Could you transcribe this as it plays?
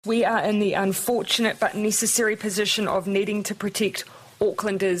We are in the unfortunate but necessary position of needing to protect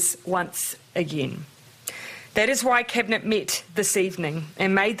Aucklanders once again. That is why Cabinet met this evening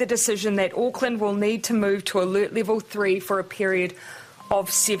and made the decision that Auckland will need to move to Alert Level 3 for a period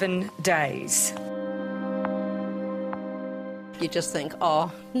of 7 days. You just think,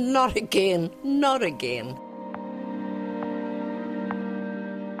 oh, not again, not again.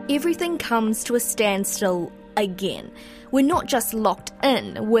 Everything comes to a standstill again. We're not just locked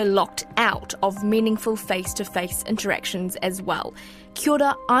in, we're locked out of meaningful face-to-face interactions as well. Kia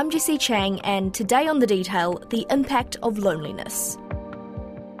ora, I'm Jessie Chang, and today on The Detail, the impact of loneliness.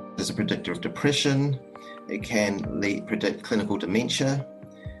 It's a predictor of depression, it can predict clinical dementia,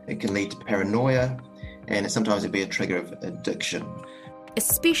 it can lead to paranoia, and sometimes it'll be a trigger of addiction.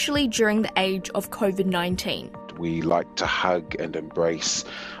 Especially during the age of COVID-19. We like to hug and embrace,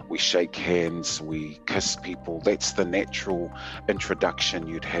 we shake hands, we kiss people. That's the natural introduction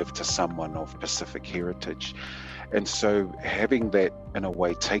you'd have to someone of Pacific heritage. And so having that, in a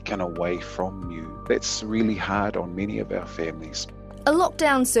way, taken away from you, that's really hard on many of our families. A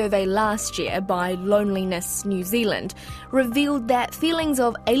lockdown survey last year by Loneliness New Zealand revealed that feelings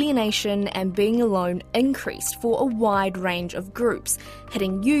of alienation and being alone increased for a wide range of groups,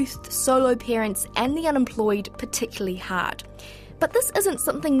 hitting youth, solo parents and the unemployed particularly hard. But this isn't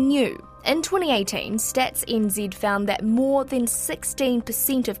something new. In 2018, Stats NZ found that more than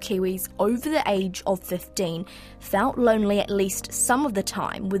 16% of Kiwis over the age of 15 felt lonely at least some of the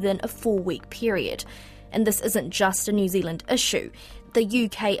time within a 4-week period. And this isn't just a New Zealand issue. The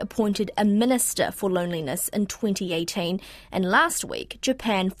UK appointed a Minister for Loneliness in 2018, and last week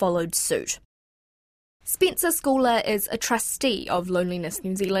Japan followed suit. Spencer Schooler is a trustee of Loneliness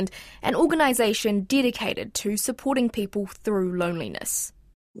New Zealand, an organisation dedicated to supporting people through loneliness.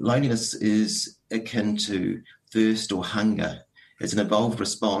 Loneliness is akin to thirst or hunger. It's an evolved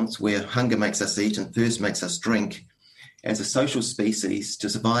response where hunger makes us eat and thirst makes us drink. As a social species, to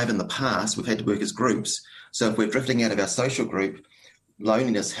survive in the past, we've had to work as groups. So if we're drifting out of our social group,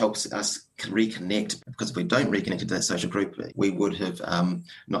 loneliness helps us reconnect, because if we don't reconnect to that social group, we would have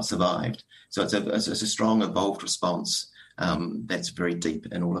not survived. So it's a strong evolved response that's very deep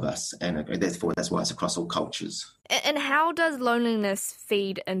in all of us, and therefore that's why it's across all cultures. And how does loneliness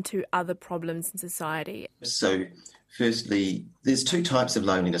feed into other problems in society? So firstly, there's two types of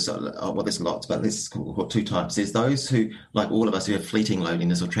loneliness. Well, there's lots, but let's call it two types. There's those who, like all of us, who have fleeting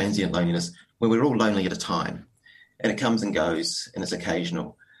loneliness or transient loneliness, where we're all lonely at a time. And it comes and goes, and it's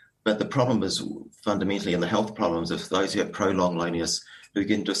occasional. But the problem is fundamentally in the health problems of those who have prolonged loneliness, who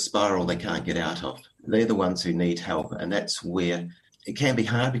get into a spiral they can't get out of. They're the ones who need help, and that's where it can be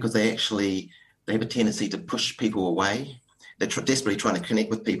hard, because they have a tendency to push people away. They're desperately trying to connect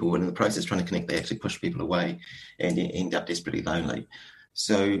with people, and in the process trying to connect, they actually push people away and end up desperately lonely.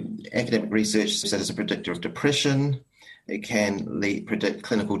 So academic research says it's a predictor of depression. It can predict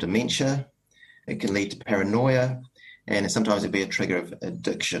clinical dementia. It can lead to paranoia, and sometimes it'll be a trigger of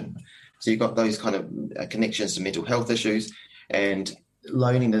addiction. So you've got those kind of connections to mental health issues, and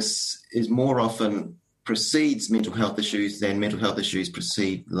loneliness is more often precedes mental health issues than mental health issues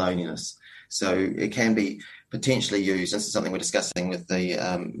precede loneliness. So it can be potentially used, this is something we're discussing with the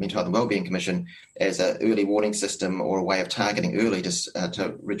Mental Health and Wellbeing Commission, as an early warning system or a way of targeting early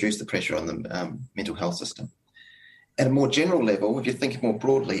to reduce the pressure on the mental health system. At a more general level, if you're thinking more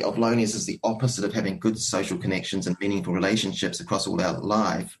broadly of loneliness as the opposite of having good social connections and meaningful relationships across all our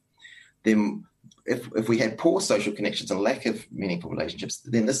life, then if we had poor social connections and lack of meaningful relationships,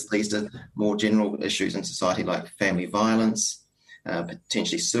 then this leads to more general issues in society like family violence,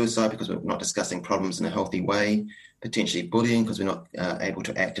 potentially suicide because we're not discussing problems in a healthy way, potentially bullying because we're not able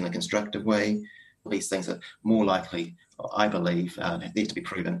to act in a constructive way. These things are more likely, I believe, these to be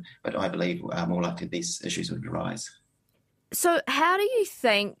proven, but I believe more likely these issues would arise. So how do you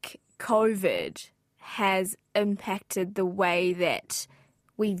think COVID has impacted the way that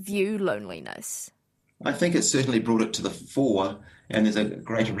we view loneliness? I think it's certainly brought it to the fore, and there's a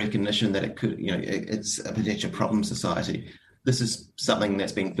greater recognition that it could, it's a potential problem society. This is something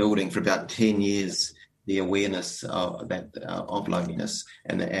that's been building for about 10 years, the awareness of loneliness,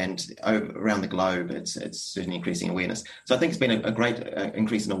 and around the globe, it's certainly increasing awareness. So I think it's been a great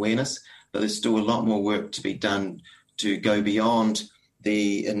increase in awareness, but there's still a lot more work to be done to go beyond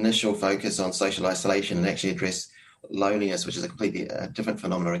the initial focus on social isolation and actually address loneliness, which is a completely different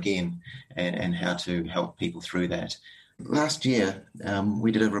phenomenon again, and how to help people through that. Last year,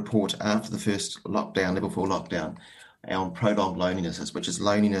 we did a report after the first lockdown, level 4 lockdown, on prolonged loneliness, which is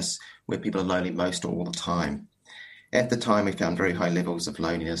loneliness where people are lonely most or all the time. At the time, we found very high levels of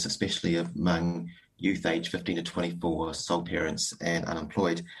loneliness, especially among youth age 15 to 24, sole parents and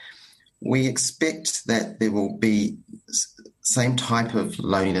unemployed. We expect that there will be same type of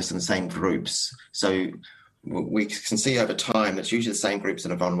loneliness in the same groups. So we can see over time it's usually the same groups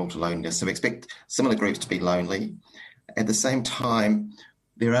that are vulnerable to loneliness. So we expect similar groups to be lonely. At the same time,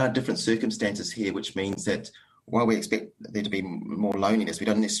 there are different circumstances here, which means that while we expect there to be more loneliness, we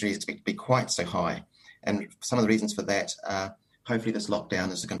don't necessarily expect it to be quite so high. And some of the reasons for that are hopefully this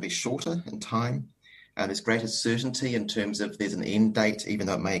lockdown is going to be shorter in time. There's greater certainty in terms of there's an end date, even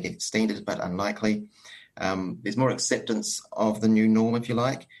though it may get extended, but unlikely. There's more acceptance of the new norm, if you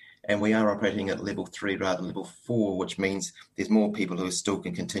like, and we are operating at level 3 rather than level 4, which means there's more people who still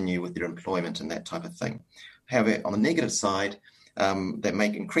can continue with their employment and that type of thing. However, on the negative side, that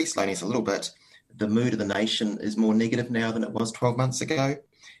may increase loneliness a little bit. The mood of the nation is more negative now than it was 12 months ago.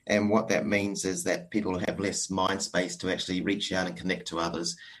 And what that means is that people have less mind space to actually reach out and connect to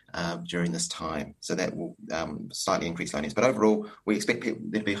others during this time. So that will slightly increase loneliness. But overall, we expect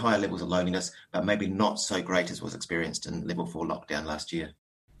there to be higher levels of loneliness, but maybe not so great as was experienced in level 4 lockdown last year.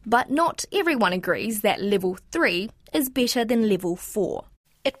 But not everyone agrees that level 3 is better than level 4.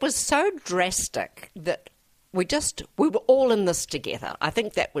 It was so drastic that we were all in this together. I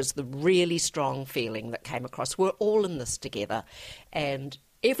think that was the really strong feeling that came across. We're all in this together, and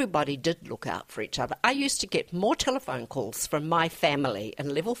everybody did look out for each other. I used to get more telephone calls from my family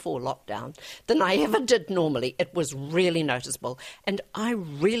in level 4 lockdown than I ever did normally. It was really noticeable, and I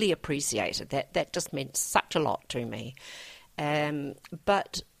really appreciated that. That just meant such a lot to me.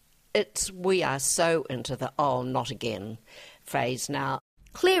 But we are so into the "oh, not again" phrase now.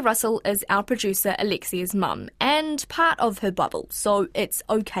 Claire Russell is our producer Alexia's mum and part of her bubble, so it's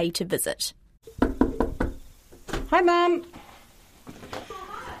okay to visit. Hi, Mum.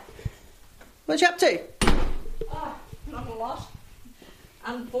 What you up to? Oh, not a lot,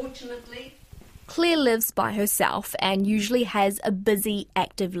 unfortunately. Claire lives by herself and usually has a busy,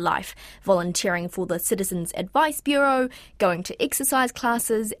 active life, volunteering for the Citizens Advice Bureau, going to exercise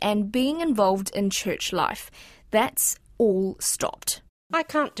classes and being involved in church life. That's all stopped. I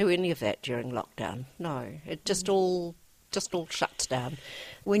can't do any of that during lockdown. No, it just all shuts down.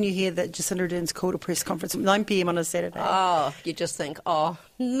 When you hear that Jacinda Ardern's called a press conference at 9 p.m. on a Saturday. Oh, you just think, oh,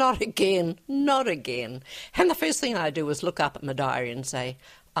 not again, not again. And the first thing I do is look up at my diary and say,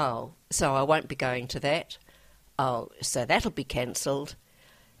 oh, so I won't be going to that. Oh, so that'll be cancelled.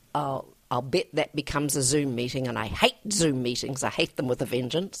 Oh, I'll bet that becomes a Zoom meeting, and I hate Zoom meetings. I hate them with a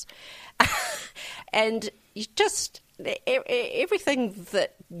vengeance. And you just... everything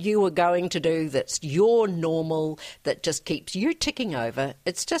that you are going to do that's your normal, that just keeps you ticking over,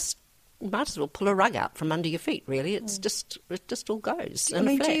 it's just, you might as well pull a rug out from under your feet, really. It just all goes in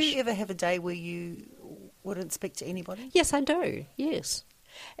a flash. Do you ever have a day where you wouldn't speak to anybody? Yes, I do, yes.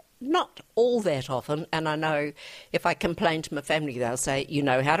 Not all that often, and I know if I complain to my family, they'll say, you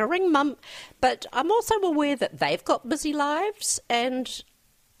know how to ring, Mum. But I'm also aware that they've got busy lives, and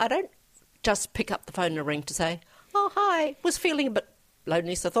I don't just pick up the phone and ring to say, oh, hi, was feeling a bit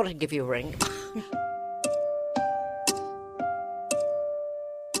lonely, so I thought I'd give you a ring.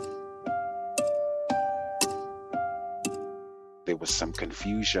 There was some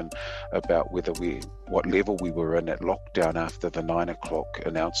confusion about what level we were in at lockdown after the 9 o'clock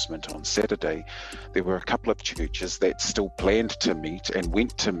announcement on Saturday. There were a couple of churches that still planned to meet and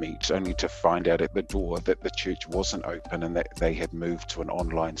went to meet, only to find out at the door that the church wasn't open and that they had moved to an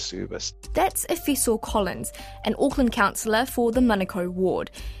online service. That's Efeso Collins, an Auckland councillor for the Manukau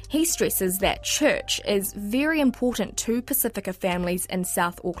ward. He stresses that church is very important to Pacifica families in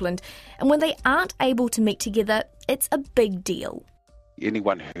South Auckland, and when they aren't able to meet together, it's a big deal.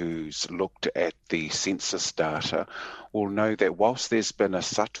 Anyone who's looked at the census data will know that whilst there's been a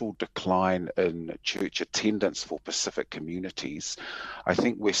subtle decline in church attendance for Pacific communities, I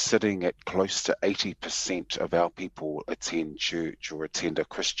think we're sitting at close to 80% of our people attend church or attend a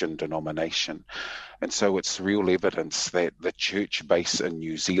Christian denomination. And so it's real evidence that the church base in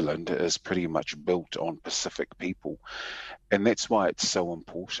New Zealand is pretty much built on Pacific people. And that's why it's so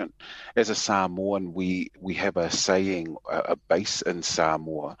important. As a Samoan, we have a saying, a base in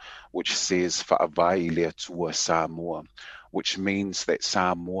Samoa, which says Whaavai lea tua Samoa, which means that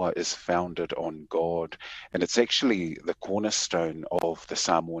Samoa is founded on God. And it's actually the cornerstone of the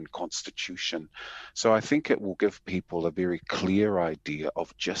Samoan constitution. So I think it will give people a very clear idea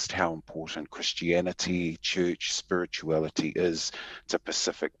of just how important Christianity, church, spirituality is to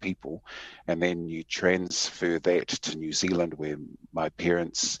Pacific people. And then you transfer that to New Zealand, where my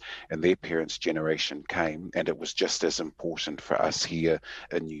parents and their parents' generation came, and it was just as important for us here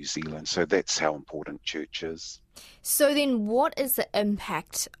in New Zealand. So that's how important church is. So then what is the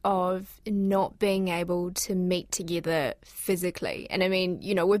impact of not being able to meet together physically? And I mean,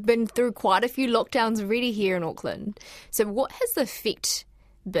 we've been through quite a few lockdowns already here in Auckland. So what has the effect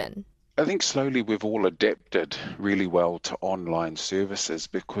been? I think slowly we've all adapted really well to online services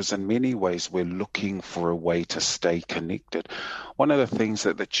because in many ways we're looking for a way to stay connected. One of the things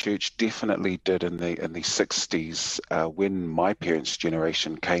that the church definitely did in the 60s when my parents'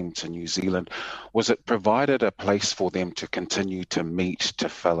 generation came to New Zealand was it provided a place for them to continue to meet, to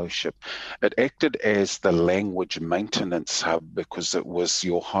fellowship. It acted as the language maintenance hub because it was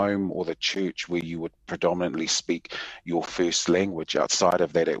your home or the church where you would predominantly speak your first language. Outside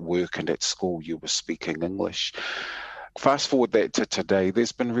of that, at work and at school, you were speaking English. Fast forward that to today,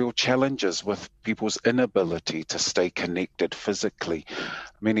 there's been real challenges with people's inability to stay connected physically.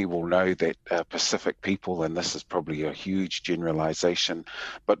 Many will know that Pacific people, and this is probably a huge generalization,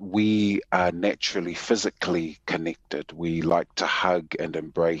 but we are naturally physically connected. We like to hug and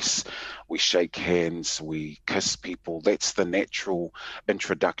embrace. We shake hands. We kiss people. That's the natural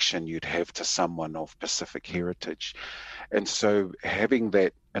introduction you'd have to someone of Pacific heritage. And so having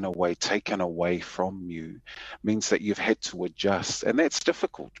that in a way taken away from you means that you've had to adjust. And that's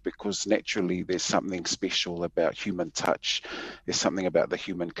difficult because naturally there's something special about human touch. There's something about the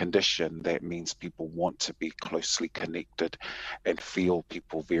human condition that means people want to be closely connected and feel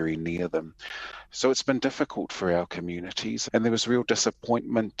people very near them. So it's been difficult for our communities, and there was real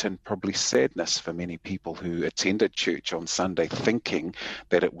disappointment and probably sadness for many people who attended church on Sunday thinking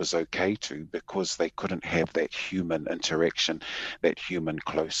that it was okay to because they couldn't have that human interaction, that human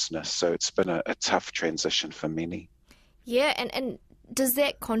closeness. So it's been a tough transition for many. Yeah, and does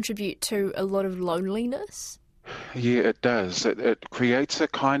that contribute to a lot of loneliness? Yeah, it does. It creates a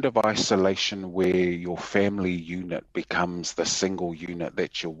kind of isolation where your family unit becomes the single unit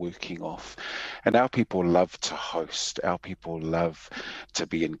that you're working off. And our people love to host. Our people love to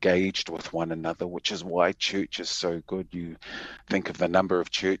be engaged with one another, which is why church is so good. You think of the number of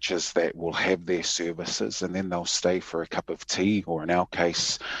churches that will have their services and then they'll stay for a cup of tea, or in our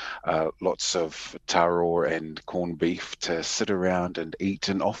case, lots of taro and corned beef to sit around and eat.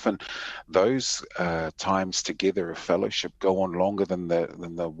 And often those times together of fellowship go on longer than the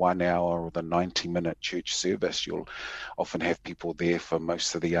 1 hour or the 90-minute church service. You'll often have people there for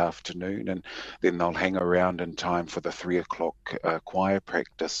most of the afternoon, and then they'll hang around in time for the 3 o'clock choir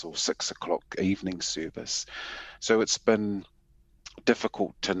practice or 6 o'clock evening service. So it's been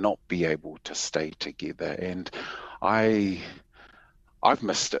difficult to not be able to stay together, and I've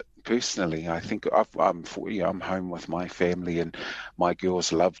missed it personally. I think I'm home with my family, and my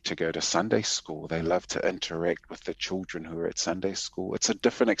girls love to go to Sunday school. They love to interact with the children who are at Sunday school. It's a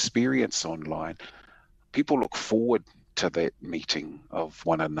different experience online. People look forward to that meeting of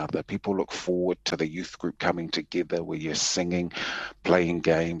one another. People look forward to the youth group coming together where you're singing, playing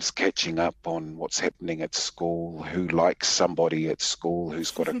games, catching up on what's happening at school, who likes somebody at school,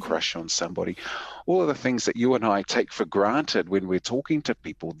 who's got a crush on somebody. All of the things that you and I take for granted when we're talking to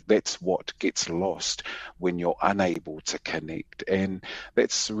people, that's what gets lost when you're unable to connect. And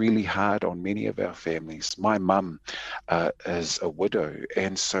that's really hard on many of our families. My mum is a widow,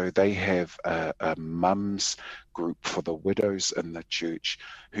 and so they have a mum's group for the widows in the church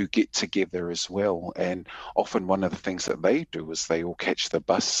who get together as well. And often one of the things that they do is they all catch the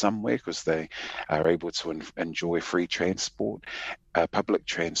bus somewhere because they are able to enjoy free transport, public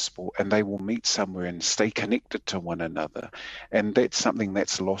transport, and they will meet somewhere and stay connected to one another. And that's something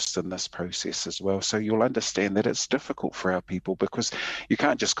that's lost in this process as well. So you'll understand that it's difficult for our people because you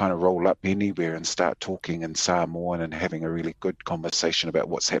can't just kind of roll up anywhere and start talking in Samoan and having a really good conversation about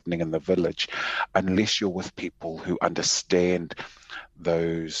what's happening in the village unless you're with people who understand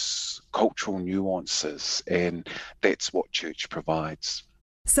those cultural nuances, and that's what church provides.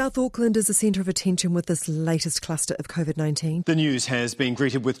 South Auckland is a centre of attention with this latest cluster of COVID-19. The news has been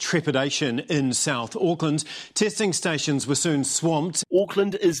greeted with trepidation in South Auckland. Testing stations were soon swamped.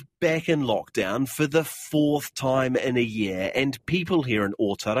 Auckland is back in lockdown for the fourth time in a year, and people here in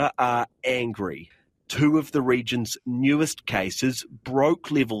Otara are angry. Two of the region's newest cases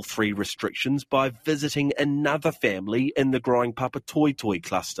broke level 3 restrictions by visiting another family in the growing Papatoetoe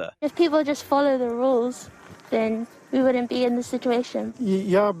cluster. If people just follow the rules, then we wouldn't be in this situation.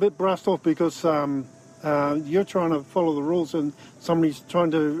 Yeah, a bit brushed off because you're trying to follow the rules and somebody's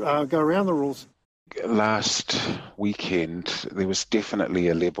trying to go around the rules. Last weekend, there was definitely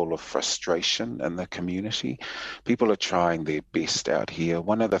a level of frustration in the community. People are trying their best out here.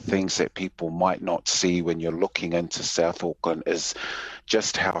 One of the things that people might not see when you're looking into South Auckland is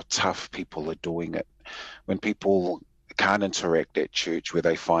just how tough people are doing it. When people can't interact at church where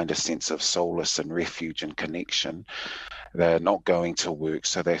they find a sense of solace and refuge and connection. They're not going to work,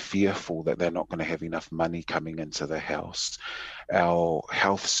 so they're fearful that they're not going to have enough money coming into the house. Our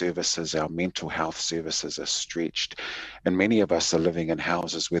health services, our mental health services are stretched, and many of us are living in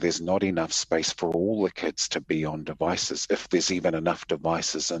houses where there's not enough space for all the kids to be on devices, if there's even enough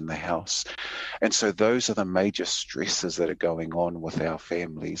devices in the house. And so those are the major stresses that are going on with our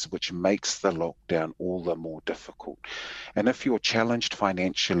families, which makes the lockdown all the more difficult. And if you're challenged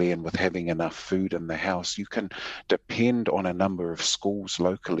financially and with having enough food in the house, you can depend on a number of schools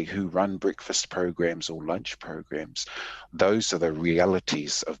locally who run breakfast programs or lunch programs. Those are the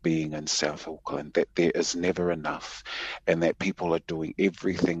realities of being in South Auckland, that there is never enough and that people are doing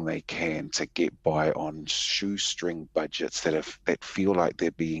everything they can to get by on shoestring budgets that feel like they're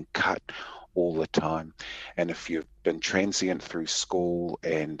being cut all the time. And if you've been transient through school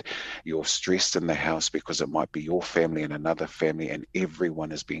and you're stressed in the house because it might be your family and another family and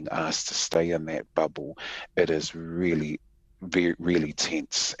everyone is being asked to stay in that bubble, it is really, really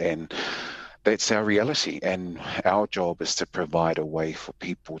tense. And that's our reality, and our job is to provide a way for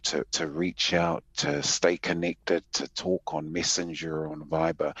people to reach out, to stay connected, to talk on Messenger or on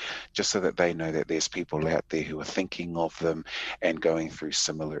Viber, just so that they know that there's people out there who are thinking of them and going through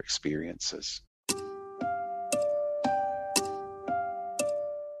similar experiences.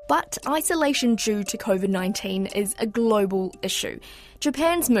 But isolation due to COVID-19 is a global issue.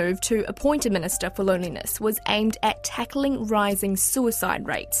 Japan's move to appoint a minister for loneliness was aimed at tackling rising suicide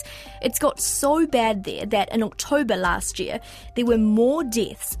rates. It's got so bad there that in October last year, there were more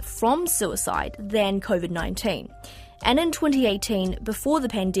deaths from suicide than COVID-19. And in 2018, before the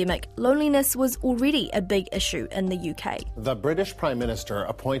pandemic, loneliness was already a big issue in the UK. The British Prime Minister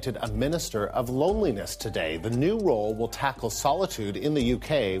appointed a Minister of Loneliness today. The new role will tackle solitude in the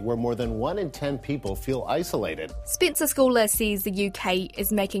UK, where more than 1 in 10 people feel isolated. Spencer Schooler says the UK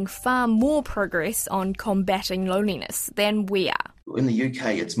is making far more progress on combating loneliness than we are. In the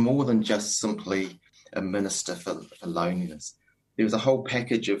UK, it's more than just simply a Minister for Loneliness. There was a whole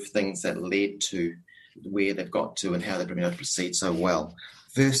package of things that led to where they've got to and how they've been able to proceed so well.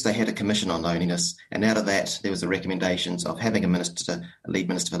 First, they had a commission on loneliness, and out of that, there was the recommendations of having a lead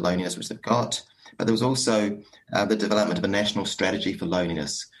minister for loneliness, which they've got. But there was also the development of a national strategy for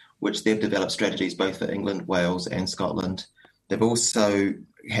loneliness, which they've developed strategies both for England, Wales and Scotland. They've also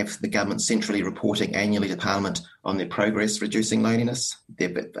have the government centrally reporting annually to Parliament on their progress reducing loneliness.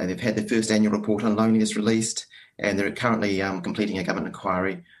 They've had their first annual report on loneliness released, and they're currently completing a government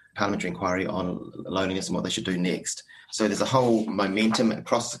parliamentary inquiry on loneliness and what they should do next. So there's a whole momentum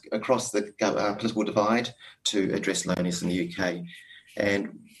across the political divide to address loneliness in the UK.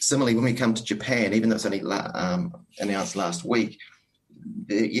 And similarly, when we come to Japan, even though it's only announced last week,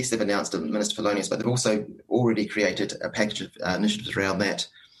 yes, they've announced a Minister for Loneliness, but they've also already created a package of initiatives around that.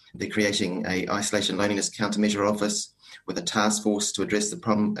 They're creating a isolation loneliness countermeasure office with a task force to address the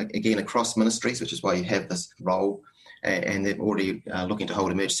problem, again, across ministries, which is why you have this role. And they're already looking to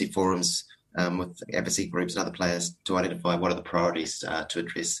hold emergency forums with advocacy groups and other players to identify what are the priorities to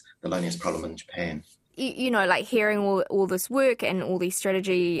address the loneliness problem in Japan. You know, like hearing all this work and all these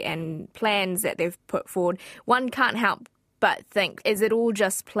strategy and plans that they've put forward, one can't help but think, is it all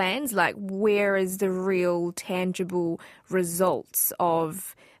just plans? Like, where is the real tangible results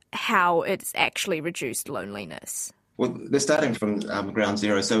of how it's actually reduced loneliness? Well, they're starting from ground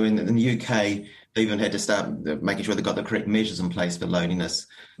zero. So in the UK, they even had to start making sure they got the correct measures in place for loneliness.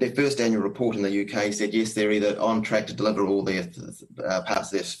 Their first annual report in the UK said, yes, they're either on track to deliver all their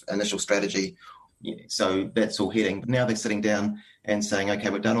parts of their initial strategy. So that's all heading. Now they're sitting down and saying, OK,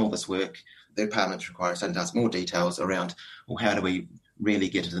 we've done all this work. Their parliamentary inquiry is starting to ask more details around, well, how do we really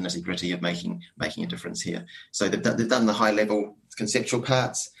get to the nitty-gritty of making a difference here? So they've done the high-level conceptual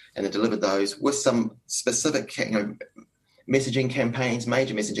parts, and they delivered those with some specific messaging campaigns,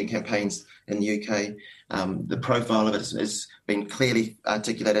 major messaging campaigns in the UK. The profile of it has been clearly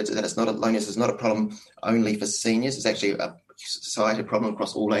articulated that loneliness is not a problem only for seniors. It's actually a society problem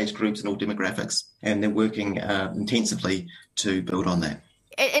across all age groups and all demographics, and they're working intensively to build on that.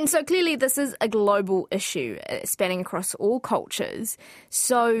 And so clearly this is a global issue spanning across all cultures.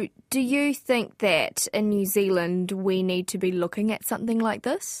 So do you think that in New Zealand we need to be looking at something like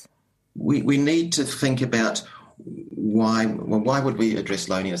this? We need to think about why would we address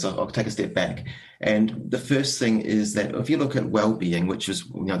loneliness? I'll take a step back. And the first thing is that if you look at well-being, which is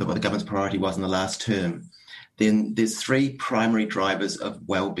what the government's priority was in the last term, then there's three primary drivers of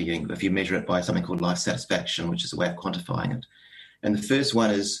well-being if you measure it by something called life satisfaction, which is a way of quantifying it. And the first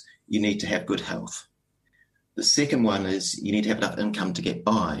one is you need to have good health. The second one is you need to have enough income to get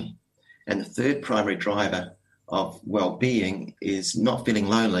by. And the third primary driver of well-being is not feeling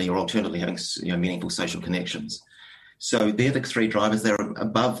lonely, or alternatively having meaningful social connections. So they're the three drivers. They're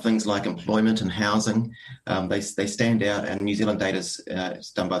above things like employment and housing. They stand out, and New Zealand data's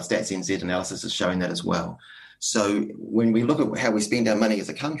done by Stats NZ analysis is showing that as well. So when we look at how we spend our money as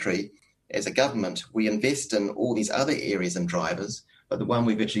a country, as a government, we invest in all these other areas and drivers, but the one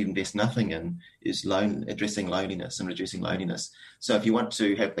we virtually invest nothing in is addressing loneliness and reducing loneliness. So if you want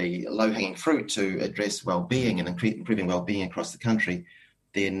to have the low-hanging fruit to address well-being and improving well-being across the country,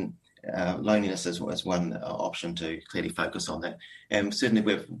 then loneliness is one option to clearly focus on that. And certainly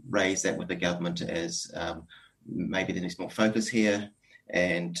we've raised that with the government as maybe there needs more focus here.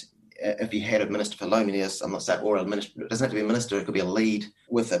 And if you had a minister for loneliness, I'm not saying, or a minister, it doesn't have to be a minister, it could be a lead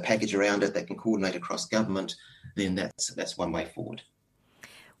with a package around it that can coordinate across government, then that's one way forward.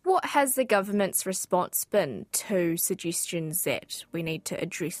 What has the government's response been to suggestions that we need to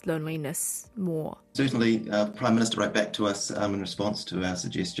address loneliness more? Certainly, the Prime Minister wrote back to us in response to our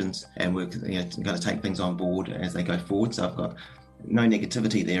suggestions, and we're going to take things on board as they go forward. So I've got no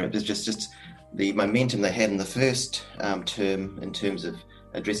negativity there. It was just the momentum they had in the first term in terms of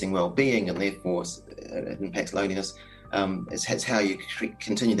addressing well-being, and therefore it impacts loneliness. It's how you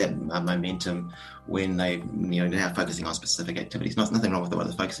continue that momentum when they now focusing on specific activities. Nothing wrong with what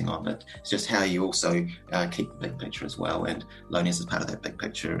they're focusing on, but it's just how you also keep the big picture as well, and loneliness is part of that big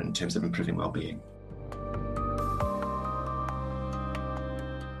picture in terms of improving well-being.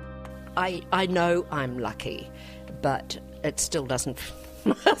 I know I'm lucky, but it still doesn't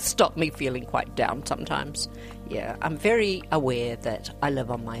stop me feeling quite down sometimes. Yeah, I'm very aware that I live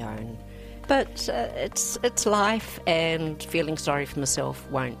on my own. But it's life, and feeling sorry for myself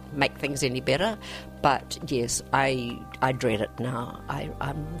won't make things any better. But yes, I dread it now.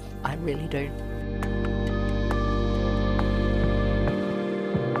 I really do.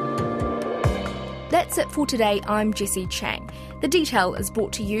 That's it for today. I'm Jessie Chang. The Detail is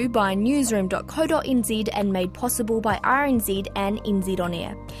brought to you by newsroom.co.nz and made possible by RNZ and NZ On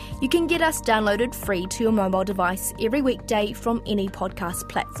Air. You can get us downloaded free to your mobile device every weekday from any podcast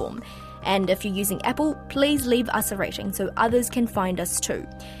platform. And if you're using Apple, please leave us a rating so others can find us too.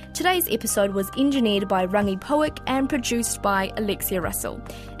 Today's episode was engineered by Rangi Powick and produced by Alexia Russell.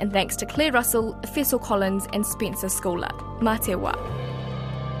 And thanks to Claire Russell, Fessel Collins and Spencer Schooler. Mā te wā.